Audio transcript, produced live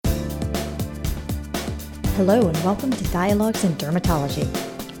Hello and welcome to Dialogues in Dermatology.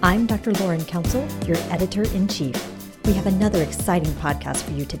 I'm Dr. Lauren Council, your Editor-in-Chief. We have another exciting podcast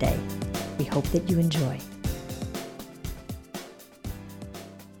for you today. We hope that you enjoy.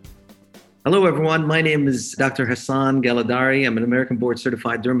 Hello, everyone. My name is Dr. Hassan Galadari. I'm an American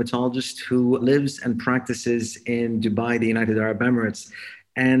board-certified dermatologist who lives and practices in Dubai, the United Arab Emirates.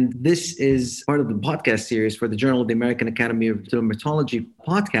 And this is part of the podcast series for the Journal of the American Academy of Dermatology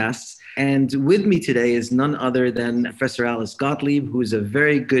podcasts. And with me today is none other than Professor Alice Gottlieb, who is a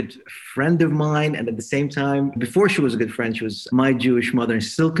very good friend of mine. And at the same time, before she was a good friend, she was my Jewish mother and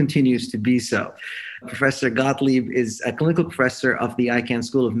still continues to be so. Professor Gottlieb is a clinical professor of the Icahn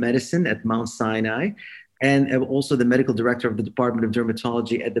School of Medicine at Mount Sinai, and also the medical director of the Department of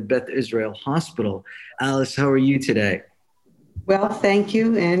Dermatology at the Beth Israel Hospital. Alice, how are you today? Well, thank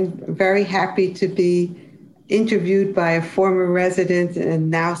you, and very happy to be interviewed by a former resident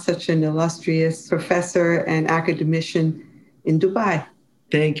and now such an illustrious professor and academician in Dubai.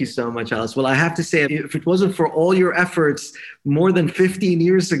 Thank you so much, Alice. Well, I have to say, if it wasn't for all your efforts more than 15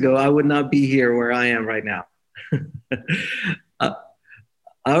 years ago, I would not be here where I am right now.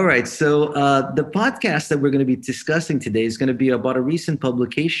 All right. So the podcast that we're going to be discussing today is going to be about a recent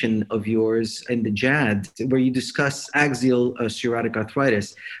publication of yours in the JAAD, where you discuss axial psoriatic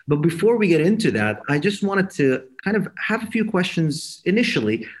arthritis. But before we get into that, I just wanted to kind of have a few questions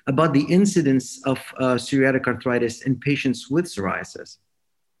initially about the incidence of psoriatic arthritis in patients with psoriasis.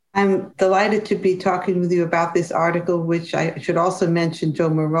 I'm delighted to be talking with you about this article, which I should also mention Joe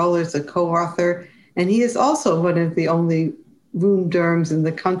Marola is a co-author, and he is also one of the only rheum derms in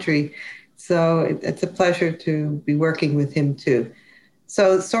the country. So it's a pleasure to be working with him too.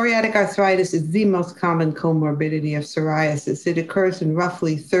 So psoriatic arthritis is the most common comorbidity of psoriasis. It occurs in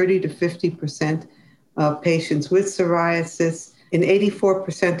roughly 30 to 50% of patients with psoriasis. In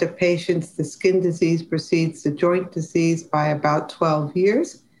 84% of patients, the skin disease precedes the joint disease by about 12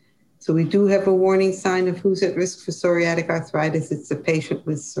 years. So we do have a warning sign of who's at risk for psoriatic arthritis. It's a patient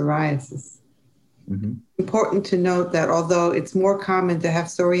with psoriasis. Mm-hmm. Important to note that although it's more common to have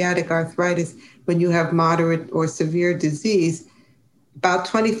psoriatic arthritis when you have moderate or severe disease, about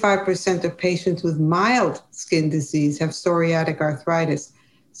 25% of patients with mild skin disease have psoriatic arthritis.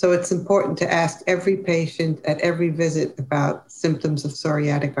 So it's important to ask every patient at every visit about symptoms of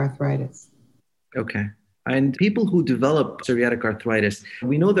psoriatic arthritis. Okay. And people who develop psoriatic arthritis,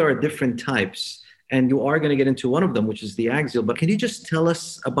 we know there are different types. And you are going to get into one of them, which is the axial. But can you just tell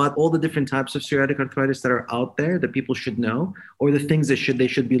us about all the different types of psoriatic arthritis that are out there that people should know, or the things that they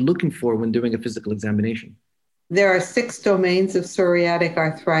should be looking for when doing a physical examination? There are 6 domains of psoriatic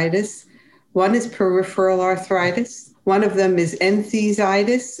arthritis. One is peripheral arthritis. One of them is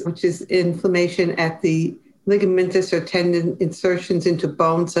enthesitis, which is inflammation at the ligamentous or tendon insertions into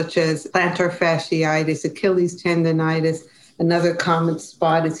bone, such as plantar fasciitis, Achilles tendonitis. Another common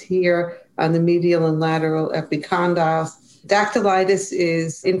spot is here on the medial and lateral epicondyles. Dactylitis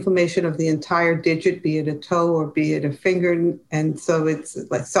is inflammation of the entire digit, be it a toe or be it a finger. And so it's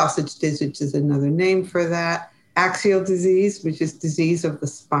like sausage digits is another name for that. Axial disease, which is disease of the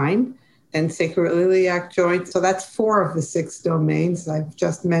spine, and sacroiliac joint. So that's 4 of the 6 domains I've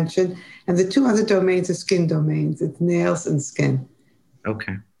just mentioned. And the 2 other domains are skin domains. It's nails and skin.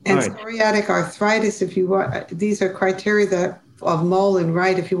 Okay. And psoriatic arthritis, if you want, these are criteria that of mole and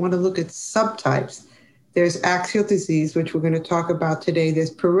right. If you want to look at subtypes, there's axial disease, which we're going to talk about today.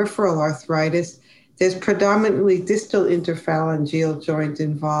 There's peripheral arthritis. There's predominantly distal interphalangeal joint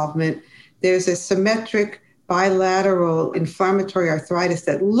involvement. There's a symmetric bilateral inflammatory arthritis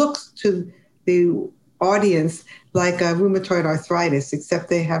that looks to the audience like a rheumatoid arthritis, except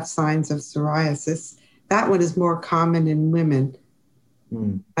they have signs of psoriasis. That one is more common in women.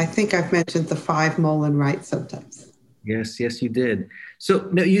 I think I've mentioned the 5 mole and right subtypes. Yes, you did. So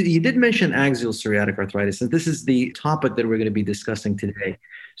no, you did mention axial psoriatic arthritis, and this is the topic that we're going to be discussing today.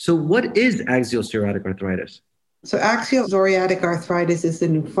 So what is axial psoriatic arthritis? So axial psoriatic arthritis is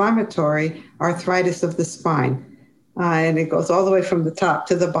an inflammatory arthritis of the spine, and it goes all the way from the top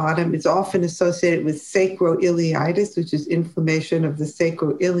to the bottom. It's often associated with sacroiliitis, which is inflammation of the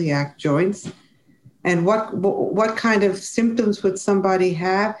sacroiliac joints. And what kind of symptoms would somebody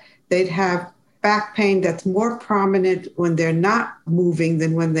have? They'd have back pain that's more prominent when they're not moving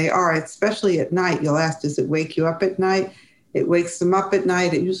than when they are, especially at night. You'll ask, does it wake you up at night? It wakes them up at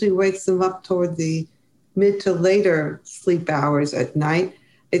night. It usually wakes them up toward the mid to later sleep hours at night.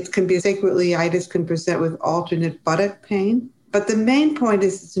 It can be sacroiliitis, can present with alternate buttock pain. But the main point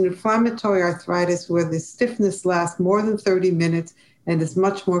is it's an inflammatory arthritis where the stiffness lasts more than 30 minutes and is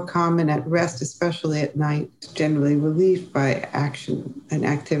much more common at rest, especially at night, generally relieved by action and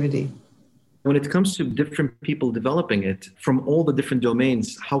activity. When it comes to different people developing it from all the different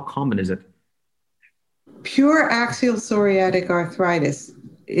domains, how common is it? Pure axial psoriatic arthritis,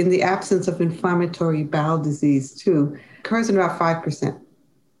 in the absence of inflammatory bowel disease too, occurs in about 5%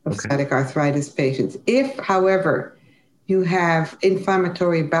 of psoriatic arthritis patients. If, however, you have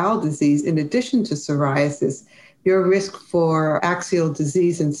inflammatory bowel disease in addition to psoriasis, your risk for axial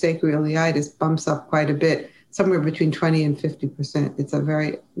disease and sacroiliitis bumps up quite a bit, somewhere between 20 and 50%.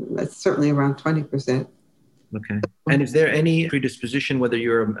 It's certainly around 20%. Okay. And is there any predisposition, whether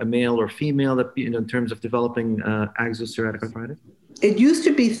you're a male or female, that in terms of developing axial psoriatic arthritis? It used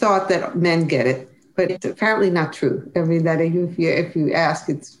to be thought that men get it, but it's apparently not true. I mean, that if you ask,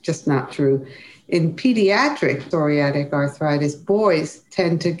 it's just not true. In pediatric psoriatic arthritis, boys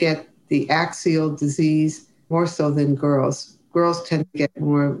tend to get the axial disease more so than girls. Girls tend to get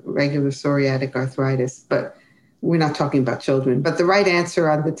more regular psoriatic arthritis, but we're not talking about children. But the right answer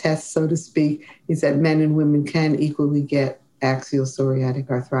on the test, so to speak, is that men and women can equally get axial psoriatic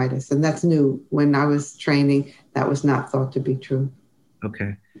arthritis. And that's new. When I was training, that was not thought to be true.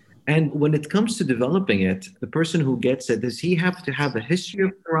 Okay. And when it comes to developing it, the person who gets it, does he have to have a history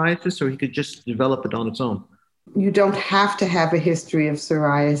of psoriasis, or he could just develop it on its own? You don't have to have a history of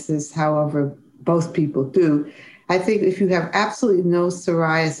psoriasis, however, both people do. I think if you have absolutely no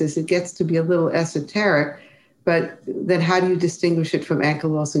psoriasis, it gets to be a little esoteric, but then how do you distinguish it from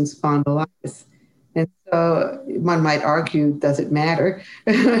ankylosing spondylitis? And so one might argue, does it matter?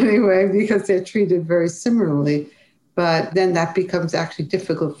 Anyway, because they're treated very similarly. But then that becomes actually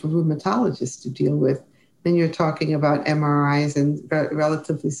difficult for rheumatologists to deal with. Then you're talking about MRIs and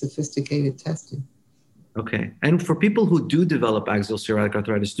relatively sophisticated testing. Okay. And for people who do develop axial psoriatic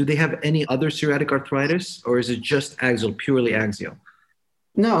arthritis, do they have any other psoriatic arthritis, or is it just axial, purely axial?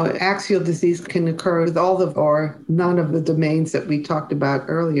 No, axial disease can occur with all or none of the domains that we talked about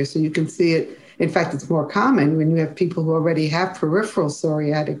earlier. So you can see it. In fact, it's more common when you have people who already have peripheral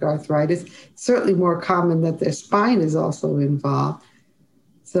psoriatic arthritis. It's certainly more common that their spine is also involved.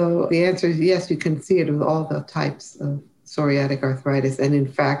 So the answer is yes, you can see it with all the types of psoriatic arthritis. And in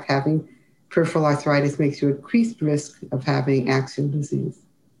fact, having peripheral arthritis makes you increased risk of having axial disease.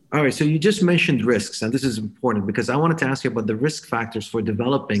 All right, so you just mentioned risks, and this is important because I wanted to ask you about the risk factors for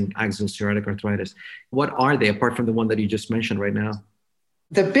developing axial psoriatic arthritis. What are they, apart from the one that you just mentioned right now?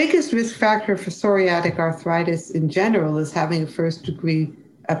 The biggest risk factor for psoriatic arthritis in general is having a first-degree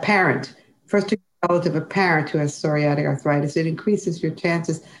relative apparent who has psoriatic arthritis. It increases your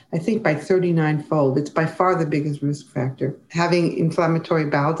chances, I think, by 39-fold. It's by far the biggest risk factor. Having inflammatory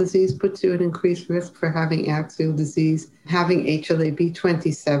bowel disease puts you at increased risk for having axial disease. Having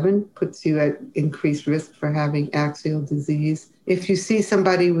HLA-B27 puts you at increased risk for having axial disease. If you see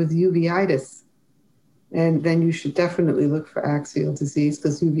somebody with uveitis, and then you should definitely look for axial disease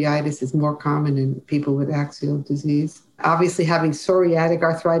because uveitis is more common in people with axial disease. Obviously, having psoriatic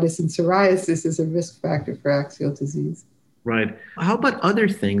arthritis and psoriasis is a risk factor for axial disease. Right. How about other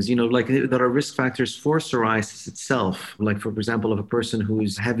things, like that are risk factors for psoriasis itself? Like, for example, of a person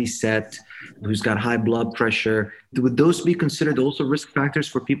who's heavy set, who's got high blood pressure, would those be considered also risk factors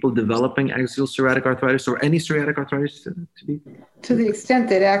for people developing axial psoriatic arthritis or any psoriatic arthritis to be? To the extent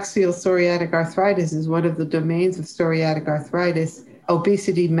that axial psoriatic arthritis is one of the domains of psoriatic arthritis,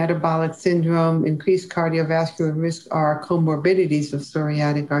 obesity, metabolic syndrome, increased cardiovascular risk are comorbidities of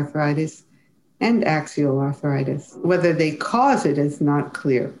psoriatic arthritis and axial arthritis. Whether they cause it is not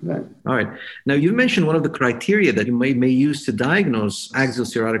clear. But. All right. Now, you mentioned one of the criteria that you may use to diagnose axial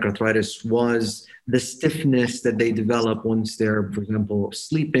psoriatic arthritis was the stiffness that they develop once they're, for example,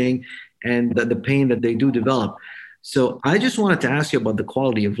 sleeping, and the pain that they do develop. So I just wanted to ask you about the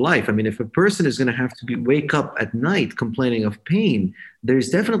quality of life. I mean, if a person is going to have to wake up at night complaining of pain, there's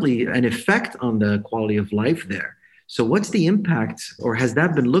definitely an effect on the quality of life there. So what's the impact, or has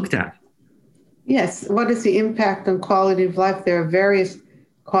that been looked at? Yes. What is the impact on quality of life? There are various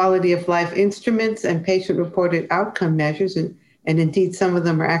quality of life instruments and patient-reported outcome measures, and indeed some of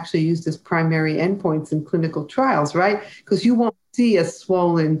them are actually used as primary endpoints in clinical trials, right? Because you won't see a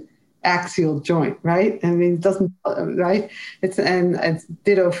swollen axial joint, right? I mean, it doesn't, right? It's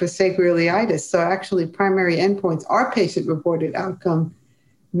ditto for sacroiliitis. So actually primary endpoints are patient-reported outcome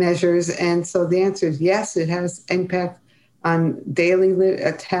measures. And so the answer is yes, it has impact on daily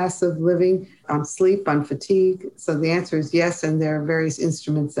tasks of living, on sleep, on fatigue. So the answer is yes, and there are various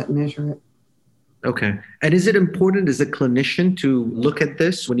instruments that measure it. Okay. And is it important as a clinician to look at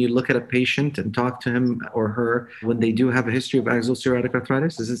this when you look at a patient and talk to him or her when they do have a history of axial psoriatic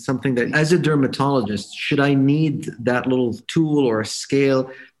arthritis? Is it something that, as a dermatologist, should I need that little tool or a scale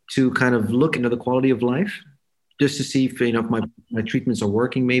to kind of look into the quality of life just to see if, if my treatments are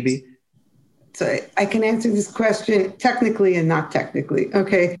working maybe? So I can answer this question technically and not technically.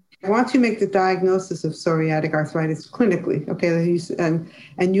 Okay. Once you make the diagnosis of psoriatic arthritis clinically, okay,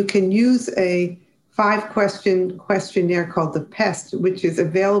 and you can use a 5-question questionnaire called the PEST, which is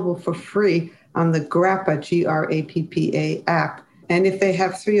available for free on the GRAPPA, GRAPPA app. And if they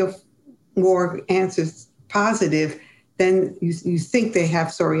have 3 or more answers positive, then you think they have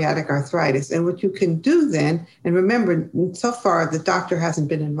psoriatic arthritis. And what you can do then, and remember, so far the doctor hasn't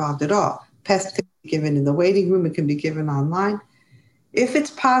been involved at all. PEST can be given in the waiting room, it can be given online. If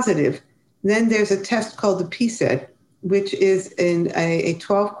it's positive, then there's a test called the PSAD, which is in a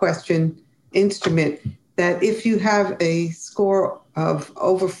 12-question instrument that if you have a score of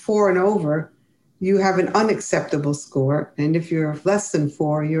over 4 and over, you have an unacceptable score. And if you're less than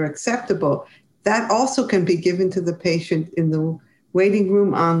 4, you're acceptable. That also can be given to the patient in the waiting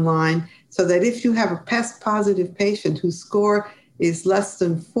room online, so that if you have a PEST positive patient whose score is less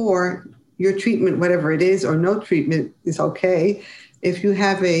than 4, your treatment, whatever it is, or no treatment is okay. If you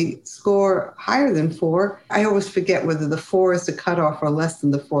have a score higher than 4, I always forget whether the 4 is the cutoff or less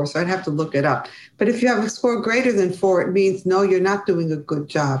than the 4, so I'd have to look it up. But if you have a score greater than 4, it means, no, you're not doing a good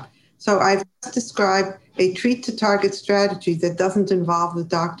job. So I've described a treat to target strategy that doesn't involve the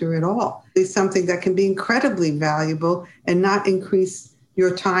doctor at all. It's something that can be incredibly valuable and not increase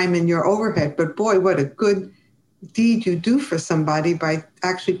your time and your overhead. But boy, what a good deed you do for somebody by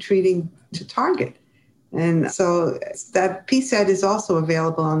actually treating to target. And so that PSAD is also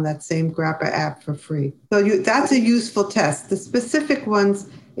available on that same GRAPPA app for free. So that's a useful test. The specific ones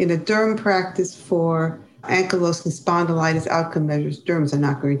in a derm practice for ankylosing spondylitis outcome measures, derms are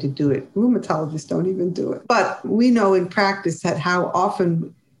not going to do it. Rheumatologists don't even do it. But we know in practice that how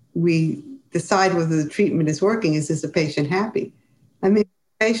often we decide whether the treatment is working is the patient happy? I mean, if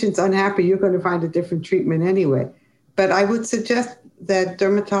the patient's unhappy, you're going to find a different treatment anyway. But I would suggest that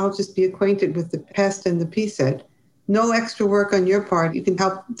dermatologists be acquainted with the PEST and the PSAD. No extra work on your part. You can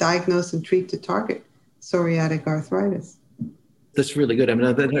help diagnose and treat to target psoriatic arthritis. That's really good. I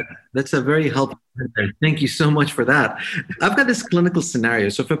mean, that's a very helpful. Thank you so much for that. I've got this clinical scenario.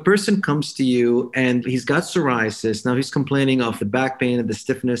 So if a person comes to you and he's got psoriasis, now he's complaining of the back pain and the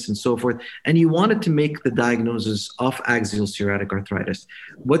stiffness and so forth, and you wanted to make the diagnosis of axial psoriatic arthritis,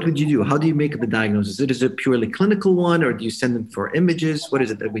 what would you do? How do you make the diagnosis? Is it a purely clinical one, or do you send them for images? What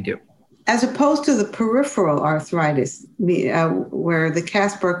is it that we do? As opposed to the peripheral arthritis, where the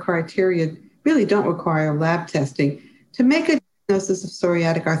Casper criteria really don't require lab testing, to make a diagnosis of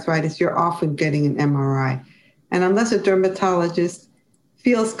psoriatic arthritis, you're often getting an MRI. And unless a dermatologist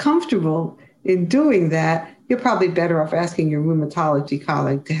feels comfortable in doing that, you're probably better off asking your rheumatology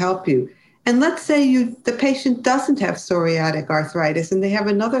colleague to help you. And let's say the patient doesn't have psoriatic arthritis and they have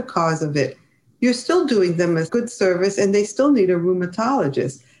another cause of it. You're still doing them a good service and they still need a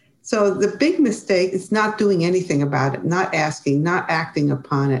rheumatologist. So the big mistake is not doing anything about it, not asking, not acting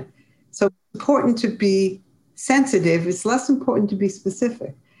upon it. So it's important to be sensitive. It's less important to be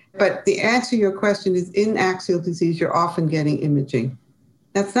specific. But the answer to your question is, in axial disease, you're often getting imaging.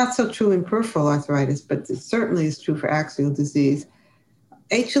 That's not so true in peripheral arthritis, but it certainly is true for axial disease.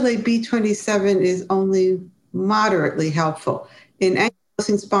 HLA-B27 is only moderately helpful. In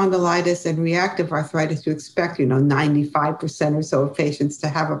ankylosing spondylitis and reactive arthritis, you expect, 95% or so of patients to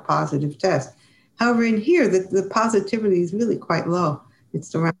have a positive test. However, in here, the positivity is really quite low.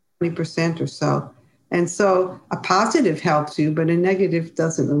 It's around 20% or so. And so a positive helps you, but a negative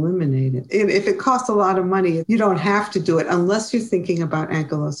doesn't eliminate it. If it costs a lot of money, you don't have to do it unless you're thinking about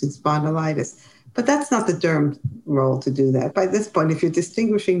ankylosing spondylitis. But that's not the derm role to do that. By this point, if you're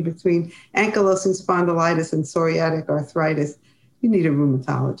distinguishing between ankylosing spondylitis and psoriatic arthritis, you need a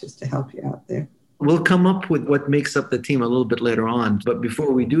rheumatologist to help you out there. We'll come up with what makes up the team a little bit later on. But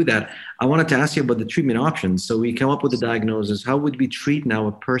before we do that, I wanted to ask you about the treatment options. So we come up with the diagnosis. How would we treat now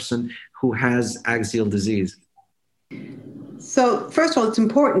a person who has axial disease? So first of all, it's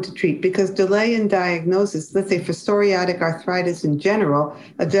important to treat because delay in diagnosis, let's say for psoriatic arthritis in general,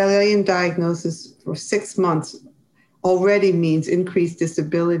 a delay in diagnosis for 6 months already means increased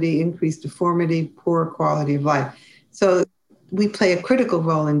disability, increased deformity, poor quality of life. So we play a critical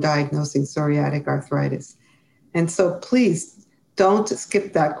role in diagnosing psoriatic arthritis. And so please don't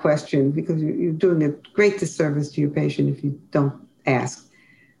skip that question because you're doing a great disservice to your patient if you don't ask.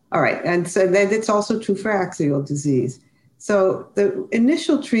 All right, and so then it's also true for axial disease. So the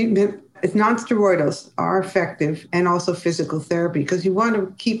initial treatment is nonsteroidals are effective and also physical therapy because you want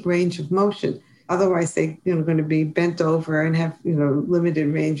to keep range of motion. Otherwise, they're going to be bent over and have limited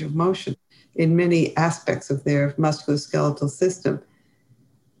range of motion in many aspects of their musculoskeletal system.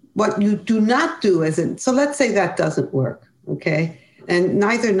 What you do not do so let's say that doesn't work, okay? And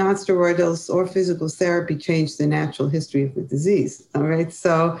neither nonsteroidals or physical therapy change the natural history of the disease. All right.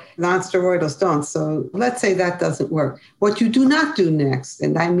 So nonsteroidals don't. So let's say that doesn't work. What you do not do next,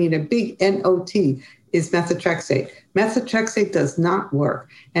 and I mean a big NOT, is methotrexate. Methotrexate does not work.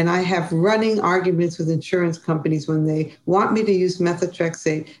 And I have running arguments with insurance companies when they want me to use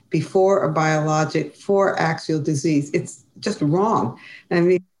methotrexate before a biologic for axial disease. It's just wrong. I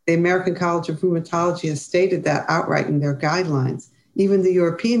mean, the American College of Rheumatology has stated that outright in their guidelines. Even the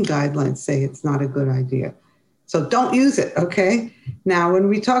European guidelines say it's not a good idea. So don't use it, okay? Now, when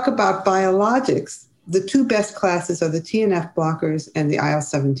we talk about biologics, the two best classes are the TNF blockers and the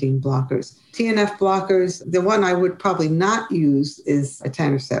IL-17 blockers. TNF blockers, the one I would probably not use is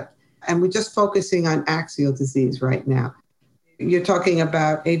etanercept. And we're just focusing on axial disease right now. You're talking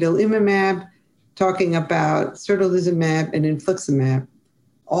about adalimumab, talking about certolizumab and infliximab.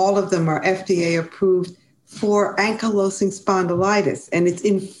 All of them are FDA approved for ankylosing spondylitis, and it's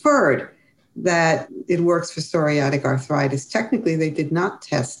inferred that it works for psoriatic arthritis. Technically, they did not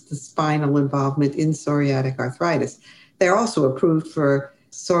test the spinal involvement in psoriatic arthritis. They're also approved for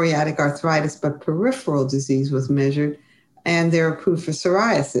psoriatic arthritis, but peripheral disease was measured, and they're approved for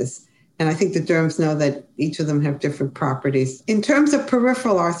psoriasis. And I think the derms know that each of them have different properties. In terms of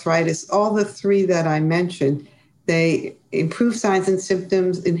peripheral arthritis, all the three that I mentioned, they improve signs and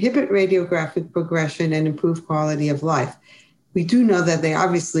symptoms, inhibit radiographic progression, and improve quality of life. We do know that they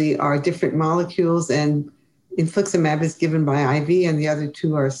obviously are different molecules, and infliximab is given by IV and the other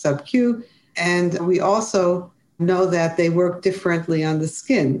two are sub-Q. And we also know that they work differently on the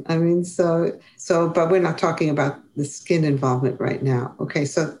skin. I mean, but we're not talking about the skin involvement right now. Okay,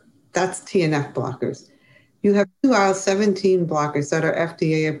 so that's TNF blockers. You have two IL-17 blockers that are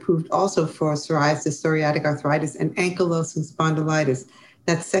FDA approved also for psoriasis, psoriatic arthritis, and ankylosing spondylitis.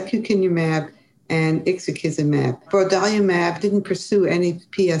 That's secukinumab and ixekizumab. Brodalumab didn't pursue any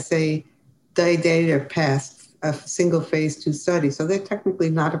PSA data past a single phase 2 study, so they're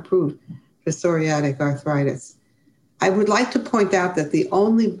technically not approved for psoriatic arthritis. I would like to point out that the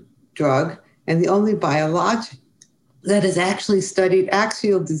only drug and the only biologic that has actually studied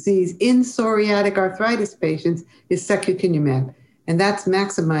axial disease in psoriatic arthritis patients is secukinumab. And that's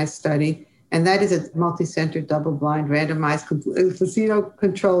MAXIMIZE study. And that is a multi-center, double-blind, randomized,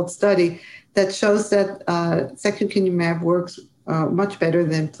 placebo-controlled study that shows that secukinumab works much better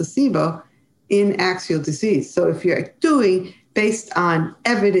than placebo in axial disease. So if you're doing based on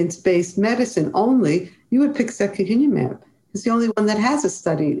evidence-based medicine only, you would pick secukinumab. It's the only one that has a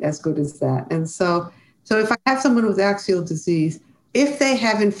study as good as that. And so if I have someone with axial disease, if they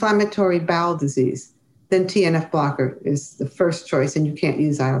have inflammatory bowel disease, then TNF blocker is the first choice, and you can't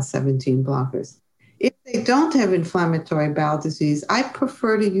use IL-17 blockers. If they don't have inflammatory bowel disease, I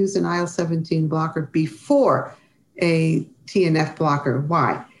prefer to use an IL-17 blocker before a TNF blocker.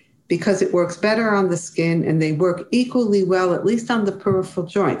 Why? Because it works better on the skin, and they work equally well, at least on the peripheral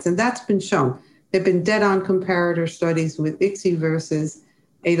joints. And that's been shown. There have been dead-on comparator studies with ICSI versus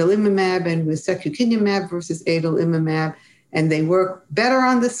adalimumab and with secukinumab versus adalimumab, and they work better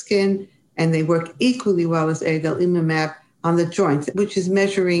on the skin, and they work equally well as adalimumab on the joints, which is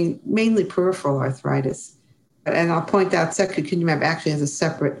measuring mainly peripheral arthritis. And I'll point out secukinumab actually has a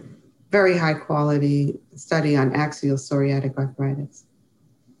separate, very high-quality study on axial psoriatic arthritis.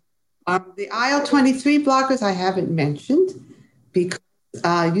 The IL-23 blockers I haven't mentioned because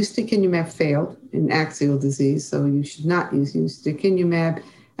ustekinumab failed in axial disease, so you should not use ustekinumab.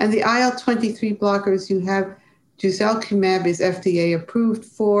 And the IL-23 blockers, you have guselkumab is FDA approved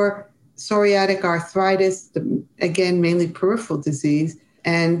for psoriatic arthritis, again, mainly peripheral disease.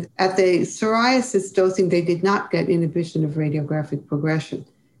 And at the psoriasis dosing, they did not get inhibition of radiographic progression.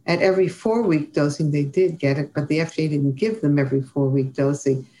 At every 4-week dosing, they did get it, but the FDA didn't give them every 4-week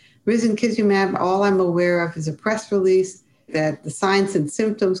dosing. Risankizumab, all I'm aware of is a press release that the signs and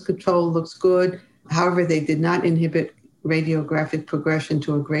symptoms control looks good. However, they did not inhibit radiographic progression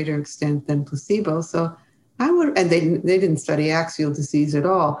to a greater extent than placebo. So and they didn't study axial disease at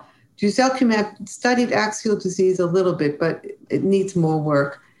all. Guselkumab studied axial disease a little bit, but it needs more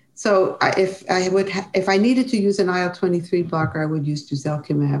work. So if I needed to use an IL-23 blocker, I would use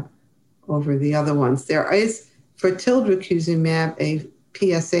guselkumab over the other ones. There is for tildrakizumab a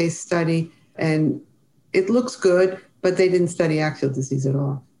PSA study, and it looks good, but they didn't study axial disease at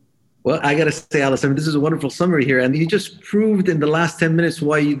all. Well, I got to say, Alison, this is a wonderful summary here. And you just proved in the last 10 minutes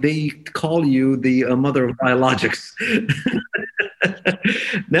why they call you the mother of biologics.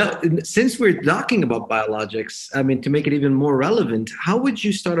 Now, since we're talking about biologics, I mean, to make it even more relevant, how would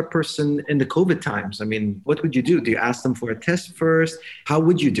you start a person in the COVID times? I mean, what would you do? Do you ask them for a test first? How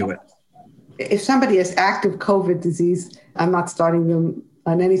would you do it? If somebody has active COVID disease, I'm not starting them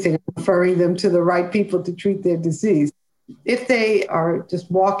on anything. I'm referring them to the right people to treat their disease. If they are just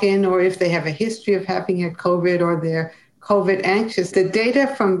walk-in, or if they have a history of having had COVID, or they're COVID anxious, the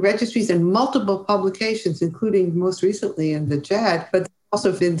data from registries and multiple publications, including most recently in the JAAD, but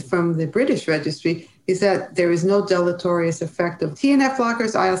also been from the British registry, is that there is no deleterious effect of TNF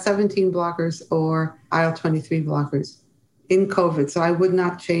blockers, IL-17 blockers, or IL-23 blockers in COVID. So I would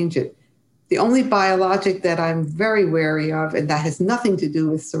not change it. The only biologic that I'm very wary of, and that has nothing to do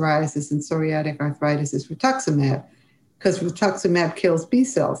with psoriasis and psoriatic arthritis, is rituximab, because rituximab kills B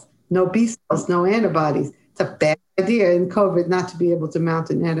cells. No B cells, no antibodies. It's a bad idea in COVID not to be able to mount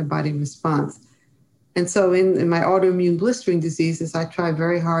an antibody response. And so in my autoimmune blistering diseases, I try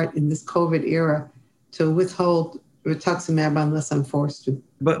very hard in this COVID era to withhold rituximab unless I'm forced to.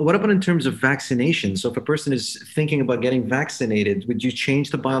 But what about in terms of vaccination? So if a person is thinking about getting vaccinated, would you change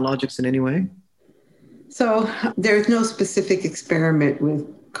the biologics in any way? So there's no specific experiment with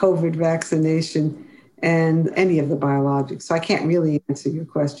COVID vaccination and any of the biologics. So I can't really answer your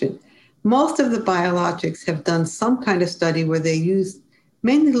question. Most of the biologics have done some kind of study where they use,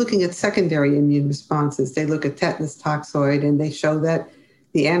 mainly looking at secondary immune responses. They look at tetanus toxoid, and they show that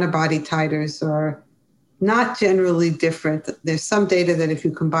the antibody titers are not generally different. There's some data that if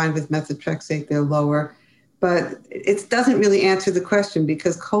you combine with methotrexate, they're lower. But it doesn't really answer the question,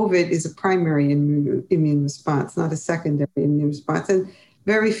 because COVID is a primary immune response, not a secondary immune response. And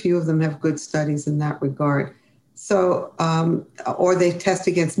very few of them have good studies in that regard. So, or they test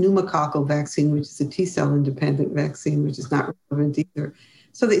against pneumococcal vaccine, which is a T-cell independent vaccine, which is not relevant either.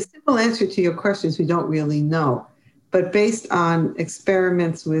 So the simple answer to your question is we don't really know. But based on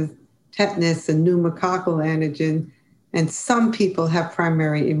experiments with tetanus and pneumococcal antigen, and some people have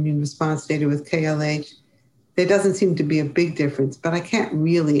primary immune response data with KLH, there doesn't seem to be a big difference. But I can't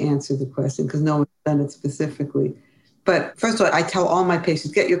really answer the question because no one's done it specifically. But first of all, I tell all my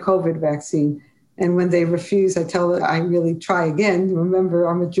patients, get your COVID vaccine. And when they refuse, I tell them I really try again. Remember,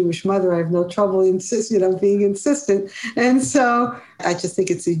 I'm a Jewish mother. I have no trouble being insistent. And so I just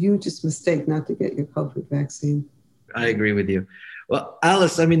think it's the hugest mistake not to get your COVID vaccine. I agree with you. Well,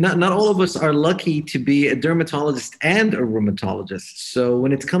 Alice, I mean, not all of us are lucky to be a dermatologist and a rheumatologist. So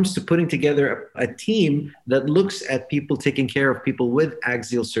when it comes to putting together a team that looks at people taking care of people with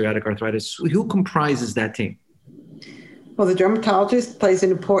axial psoriatic arthritis, who comprises that team? Well, the dermatologist plays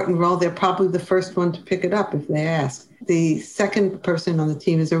an important role. They're probably the first one to pick it up if they ask. The second person on the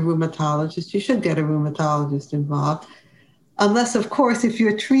team is a rheumatologist. You should get a rheumatologist involved. Unless, of course, if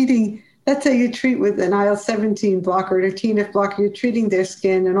you're treating, let's say you treat with an IL-17 blocker or a TNF blocker, you're treating their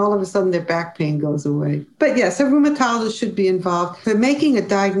skin and all of a sudden their back pain goes away. But yes, a rheumatologist should be involved. For making a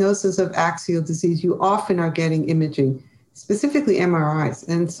diagnosis of axial disease, you often are getting imaging, specifically MRIs.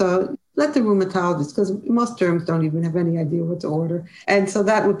 And so let the rheumatologist, because most derms don't even have any idea what to order. And so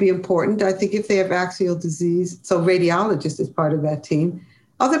that would be important. I think if they have axial disease, so radiologist is part of that team.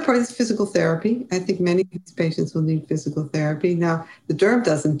 Other part is physical therapy. I think many of these patients will need physical therapy. Now, the derm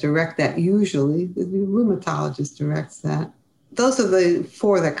doesn't direct that usually. The rheumatologist directs that. Those are the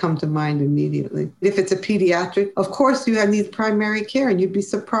four that come to mind immediately. If it's a pediatric, of course you need primary care, and you'd be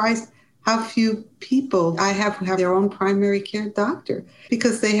surprised how few people I have who have their own primary care doctor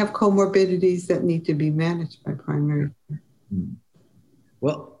because they have comorbidities that need to be managed by primary care.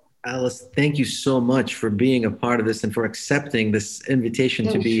 Well, Alice, thank you so much for being a part of this and for accepting this invitation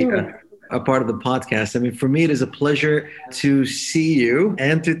to be a part of the podcast. I mean, for me, it is a pleasure to see you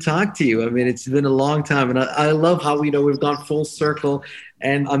and to talk to you. I mean, it's been a long time, and I love how, we've gone full circle,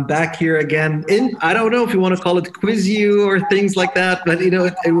 and I'm back here again I don't know if you want to call it quiz you or things like that, but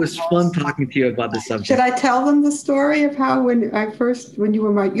it was fun talking to you about this subject. Should I tell them the story of how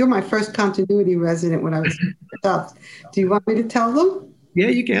you're my first continuity resident when I was up? Do you want me to tell them? Yeah,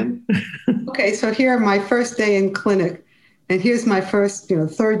 you can. Okay, so here, my first day in clinic, and here's my first,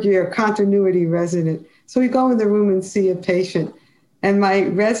 third year continuity resident. So we go in the room and see a patient. And my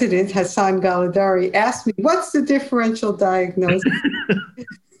resident, Hassan Galadari, asked me, what's the differential diagnosis?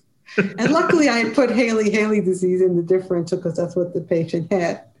 And luckily I had put Haley disease in the differential because that's what the patient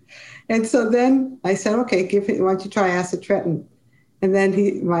had. And so then I said, okay, why don't you try acitretin? And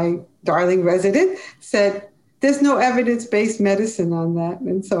then my darling resident said, there's no evidence-based medicine on that.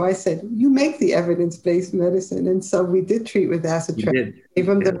 And so I said, you make the evidence-based medicine. And so we did treat with acitretin, gave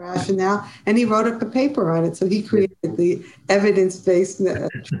him the rationale, and he wrote up a paper on it. So he created the evidence-based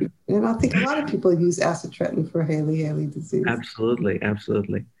treatment. And I think a lot of people use acitretin for Haley disease. Absolutely.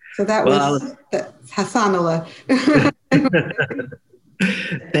 So that was Hassanullah.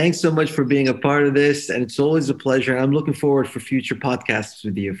 Thanks so much for being a part of this. And it's always a pleasure. I'm looking forward for future podcasts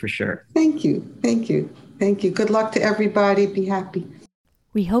with you for sure. Thank you. Thank you. Thank you. Good luck to everybody. Be happy.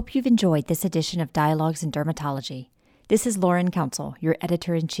 We hope you've enjoyed this edition of Dialogues in Dermatology. This is Lauren Council, your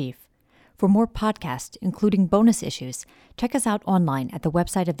editor-in-chief. For more podcasts, including bonus issues, check us out online at the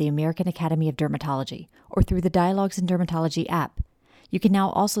website of the American Academy of Dermatology or through the Dialogues in Dermatology app. You can now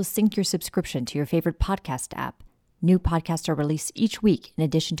also sync your subscription to your favorite podcast app. New podcasts are released each week in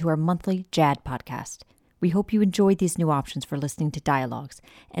addition to our monthly JAAD podcast. We hope you enjoyed these new options for listening to Dialogues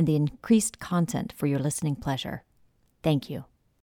and the increased content for your listening pleasure. Thank you.